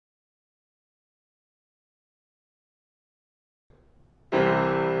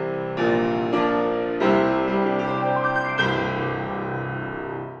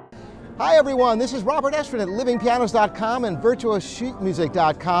Hi everyone, this is Robert Estrin at livingpianos.com and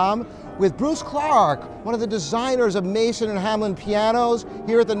virtuosesheetmusic.com with Bruce Clark, one of the designers of Mason and Hamlin pianos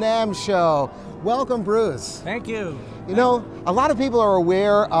here at the NAMM show. Welcome, Bruce. Thank you. You know, a lot of people are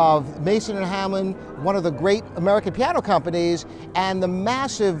aware of Mason and Hamlin, one of the great American piano companies, and the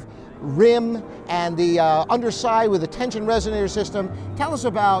massive rim and the underside with the tension resonator system. Tell us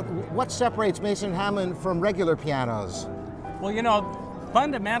about what separates Mason and Hamlin from regular pianos. Well, you know,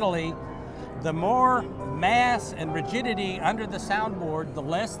 fundamentally, the more mass and rigidity under the soundboard, the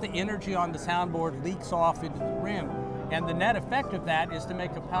less the energy on the soundboard leaks off into the rim. And the net effect of that is to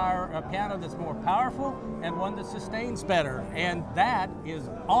make a piano that's more powerful and one that sustains better. And that is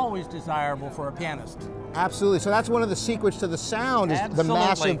always desirable for a pianist. Absolutely. So that's one of the secrets to the sound, is the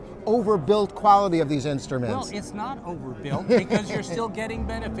massive overbuilt quality of these instruments. Well, it's not overbuilt because you're still getting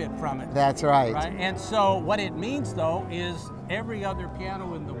benefit from it. That's right. And so what it means, though, is every other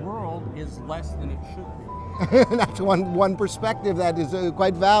piano in the world is less than it should be. That's one perspective that is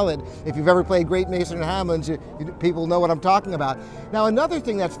quite valid. If you've ever played great Mason and Hamlins, people know what I'm talking about. Now, another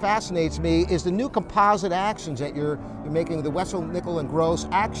thing that fascinates me is the new composite actions that you're making, the Wessel, Nickel, and Gross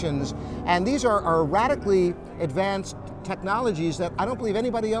actions. And these are radically advanced technologies that I don't believe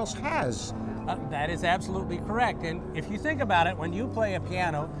anybody else has. That is absolutely correct. And if you think about it, when you play a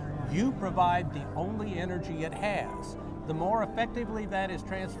piano, you provide the only energy it has. The more effectively that is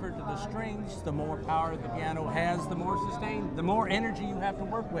transferred to the strings, the more power the piano has, the more sustained, the more energy you have to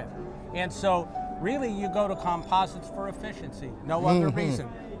work with. And so really you go to composites for efficiency, no other reason.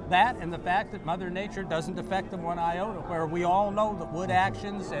 That and the fact that Mother Nature doesn't affect them one iota, where we all know that wood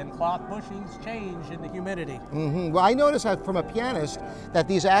actions and cloth bushings change in the humidity. Well, I noticed that from a pianist that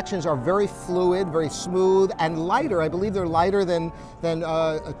these actions are very fluid, very smooth, and lighter. I believe they're lighter than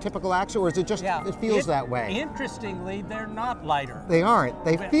a typical action, or is it just, it feels that way? Interestingly, they're not lighter. They aren't.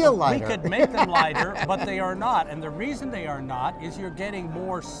 They feel lighter. We could make them lighter, but they are not. And the reason they are not is you're getting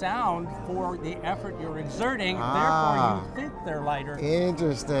more sound for the effort you're exerting, therefore you think they're lighter.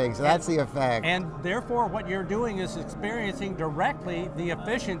 Interesting. So that's the effect. And therefore what you're doing is experiencing directly the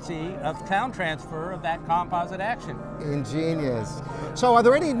efficiency of sound transfer of that composite action. Ingenious. So are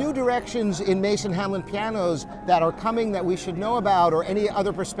there any new directions in Mason Hamlin pianos that are coming that we should know about, or any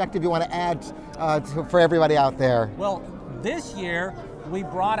other perspective you want to add for everybody out there? Well, this year we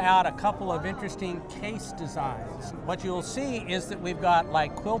brought out a couple of interesting case designs. What you'll see is that we've got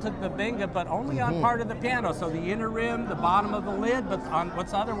like quilted babinga, but only on part of the piano. So the inner rim, the bottom of the lid, but on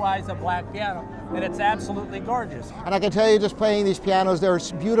what's otherwise a black piano. And it's absolutely gorgeous. And I can tell you, just playing these pianos, they're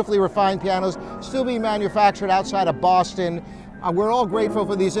beautifully refined pianos, still being manufactured outside of Boston. We're all grateful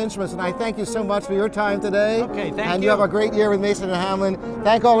for these instruments, and I thank you so much for your time today. Okay, thank you. And you have a great year with Mason and Hamlin.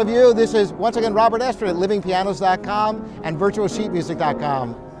 Thank all of you. This is, once again, Robert Estrin at livingpianos.com and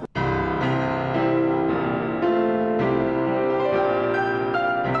virtuosesheetmusic.com.